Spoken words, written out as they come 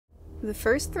The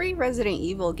first three Resident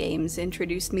Evil games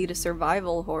introduced me to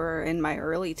survival horror in my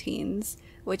early teens,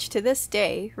 which to this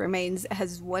day remains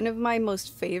as one of my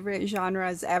most favorite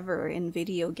genres ever in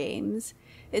video games.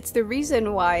 It's the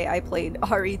reason why I played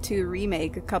RE4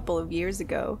 Remake a couple of years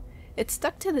ago. It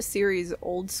stuck to the series'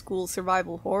 old-school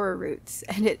survival horror roots,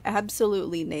 and it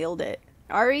absolutely nailed it.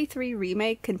 RE4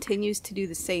 Remake continues to do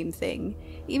the same thing,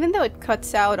 even though it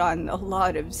cuts out on a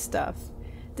lot of stuff.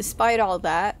 Despite all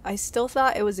that, I still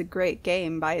thought it was a great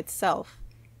game by itself.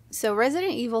 So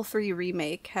Resident Evil 3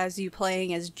 Remake has you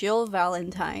playing as Jill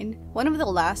Valentine, one of the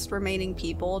last remaining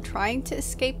people trying to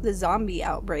escape the zombie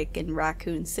outbreak in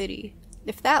Raccoon City.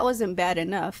 If that wasn't bad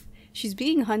enough, she's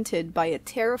being hunted by a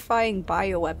terrifying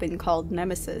bioweapon called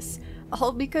Nemesis,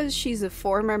 all because she's a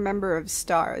former member of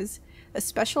STARS, a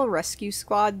special rescue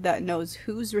squad that knows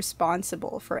who's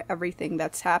responsible for everything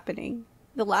that's happening.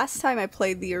 The last time I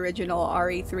played the original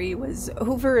RE3 was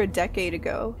over a decade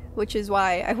ago, which is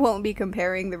why I won't be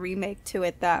comparing the remake to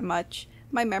it that much.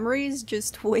 My memory's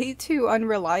just way too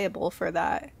unreliable for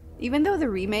that. Even though the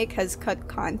remake has cut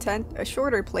content, a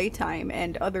shorter playtime,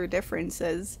 and other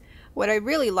differences, what I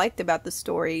really liked about the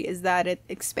story is that it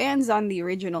expands on the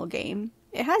original game.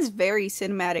 It has very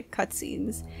cinematic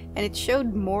cutscenes, and it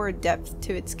showed more depth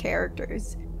to its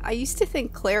characters. I used to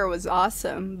think Claire was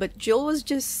awesome, but Jill was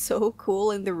just so cool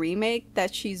in the remake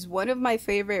that she's one of my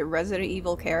favorite Resident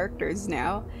Evil characters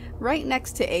now, right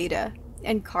next to Ada.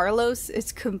 And Carlos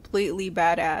is completely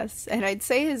badass, and I'd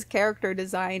say his character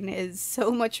design is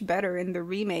so much better in the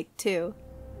remake too.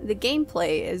 The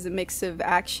gameplay is a mix of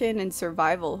action and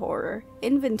survival horror.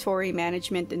 Inventory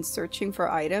management and searching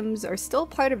for items are still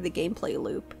part of the gameplay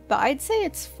loop, but I'd say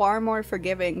it's far more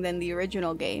forgiving than the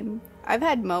original game. I've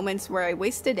had moments where I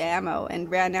wasted ammo and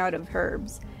ran out of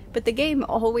herbs, but the game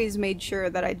always made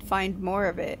sure that I'd find more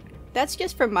of it. That's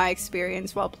just from my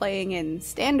experience while playing in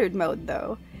standard mode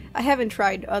though. I haven't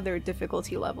tried other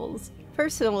difficulty levels.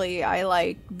 Personally, I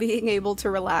like being able to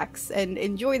relax and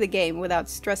enjoy the game without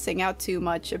stressing out too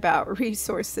much about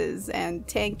resources and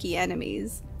tanky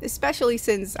enemies, especially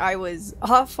since I was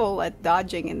awful at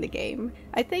dodging in the game.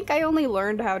 I think I only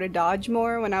learned how to dodge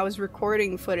more when I was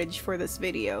recording footage for this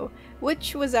video,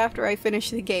 which was after I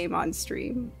finished the game on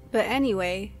stream. But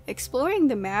anyway, exploring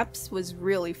the maps was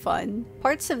really fun.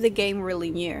 Parts of the game were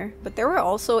linear, but there were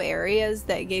also areas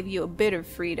that gave you a bit of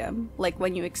freedom, like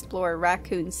when you explore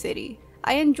Raccoon City.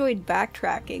 I enjoyed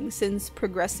backtracking since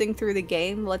progressing through the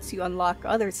game lets you unlock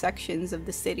other sections of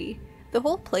the city. The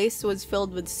whole place was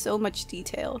filled with so much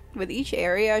detail, with each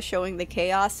area showing the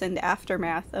chaos and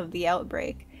aftermath of the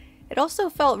outbreak. It also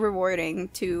felt rewarding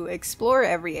to explore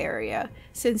every area,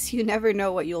 since you never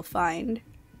know what you'll find.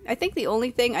 I think the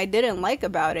only thing I didn't like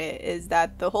about it is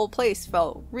that the whole place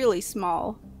felt really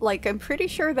small. Like, I'm pretty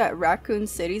sure that Raccoon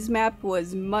City's map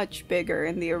was much bigger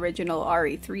in the original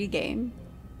RE3 game.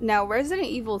 Now, Resident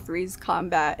Evil 3's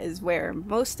combat is where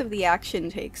most of the action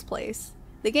takes place.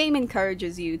 The game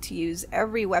encourages you to use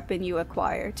every weapon you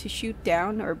acquire to shoot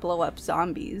down or blow up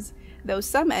zombies, though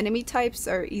some enemy types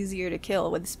are easier to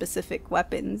kill with specific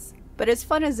weapons. But as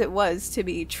fun as it was to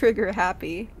be trigger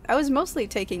happy, I was mostly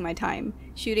taking my time,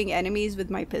 shooting enemies with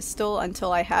my pistol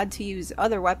until I had to use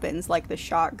other weapons like the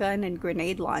shotgun and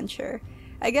grenade launcher.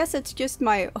 I guess it's just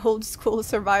my old school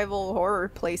survival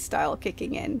horror playstyle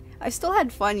kicking in. I still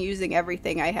had fun using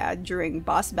everything I had during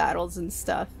boss battles and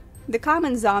stuff. The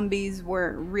common zombies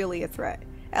weren't really a threat,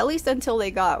 at least until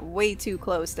they got way too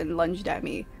close and lunged at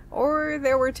me, or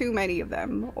there were too many of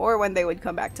them, or when they would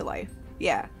come back to life.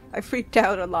 Yeah, I freaked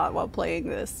out a lot while playing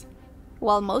this.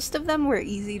 While most of them were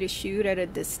easy to shoot at a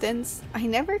distance, I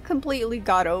never completely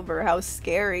got over how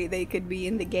scary they could be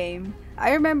in the game.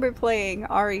 I remember playing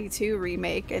RE2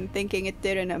 Remake and thinking it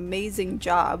did an amazing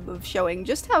job of showing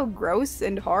just how gross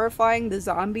and horrifying the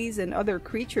zombies and other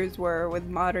creatures were with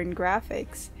modern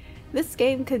graphics. This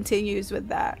game continues with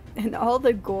that, and all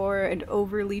the gore and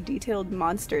overly detailed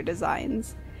monster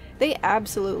designs. They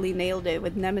absolutely nailed it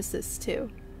with Nemesis too.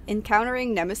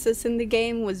 Encountering Nemesis in the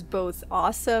game was both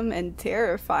awesome and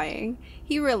terrifying.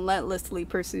 He relentlessly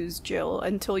pursues Jill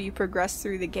until you progress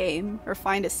through the game or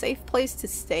find a safe place to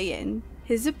stay in.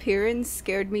 His appearance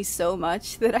scared me so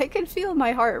much that I could feel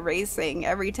my heart racing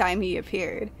every time he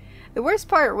appeared. The worst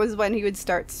part was when he would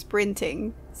start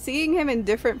sprinting. Seeing him in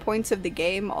different points of the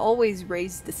game always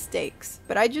raised the stakes,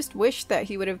 but I just wished that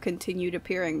he would have continued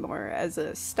appearing more as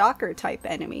a stalker type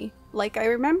enemy. Like, I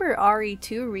remember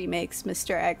RE2 Remake's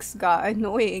Mr. X got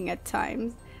annoying at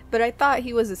times, but I thought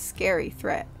he was a scary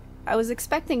threat. I was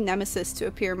expecting Nemesis to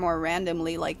appear more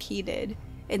randomly like he did.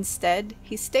 Instead,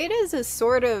 he stayed as a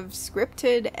sort of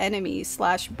scripted enemy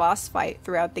slash boss fight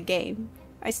throughout the game.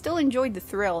 I still enjoyed the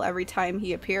thrill every time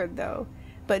he appeared though,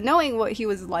 but knowing what he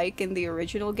was like in the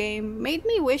original game made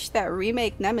me wish that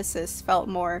remake Nemesis felt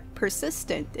more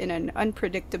persistent in an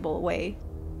unpredictable way.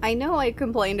 I know I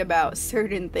complained about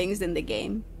certain things in the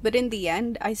game, but in the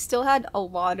end I still had a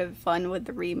lot of fun with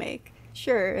the remake.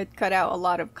 Sure, it cut out a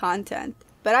lot of content,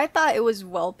 but I thought it was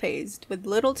well paced, with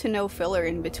little to no filler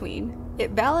in between.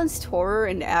 It balanced horror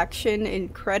and action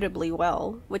incredibly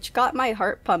well, which got my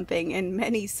heart pumping in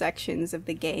many sections of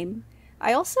the game.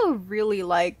 I also really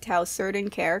liked how certain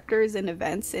characters and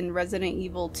events in Resident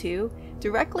Evil 2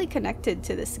 directly connected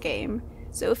to this game.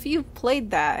 So if you've played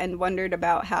that and wondered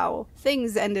about how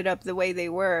things ended up the way they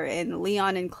were in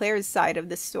Leon and Claire's side of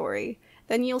the story,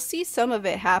 then you'll see some of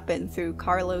it happen through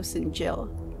Carlos and Jill.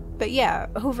 But yeah,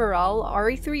 overall,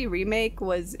 RE3 Remake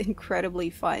was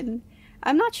incredibly fun.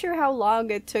 I'm not sure how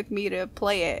long it took me to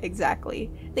play it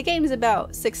exactly. The game's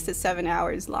about 6 to 7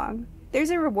 hours long. There's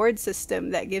a reward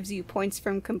system that gives you points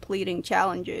from completing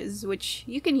challenges, which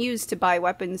you can use to buy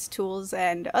weapons, tools,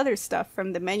 and other stuff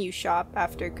from the menu shop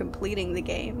after completing the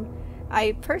game.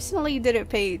 I personally didn't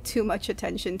pay too much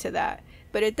attention to that,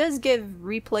 but it does give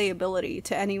replayability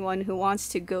to anyone who wants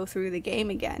to go through the game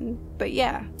again. But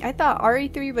yeah, I thought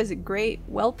RE3 was a great,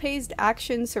 well-paced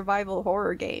action survival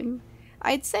horror game.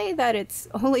 I'd say that it's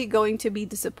only going to be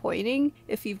disappointing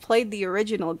if you've played the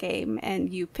original game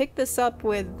and you pick this up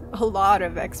with a lot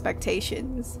of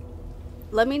expectations.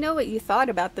 Let me know what you thought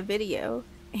about the video,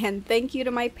 and thank you to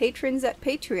my patrons at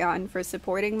Patreon for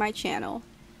supporting my channel.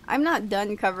 I'm not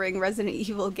done covering Resident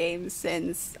Evil games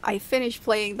since I finished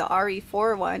playing the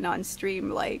RE4 one on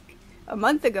stream like a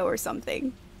month ago or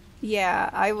something. Yeah,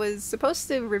 I was supposed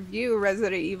to review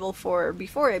Resident Evil 4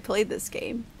 before I played this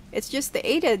game. It's just the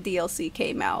Ada DLC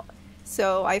came out,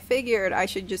 so I figured I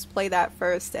should just play that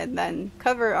first and then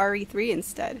cover RE3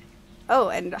 instead. Oh,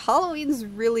 and Halloween's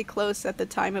really close at the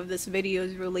time of this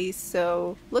video's release,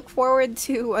 so look forward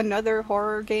to another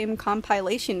horror game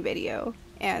compilation video.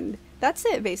 And that's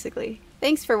it basically.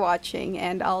 Thanks for watching,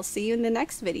 and I'll see you in the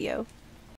next video.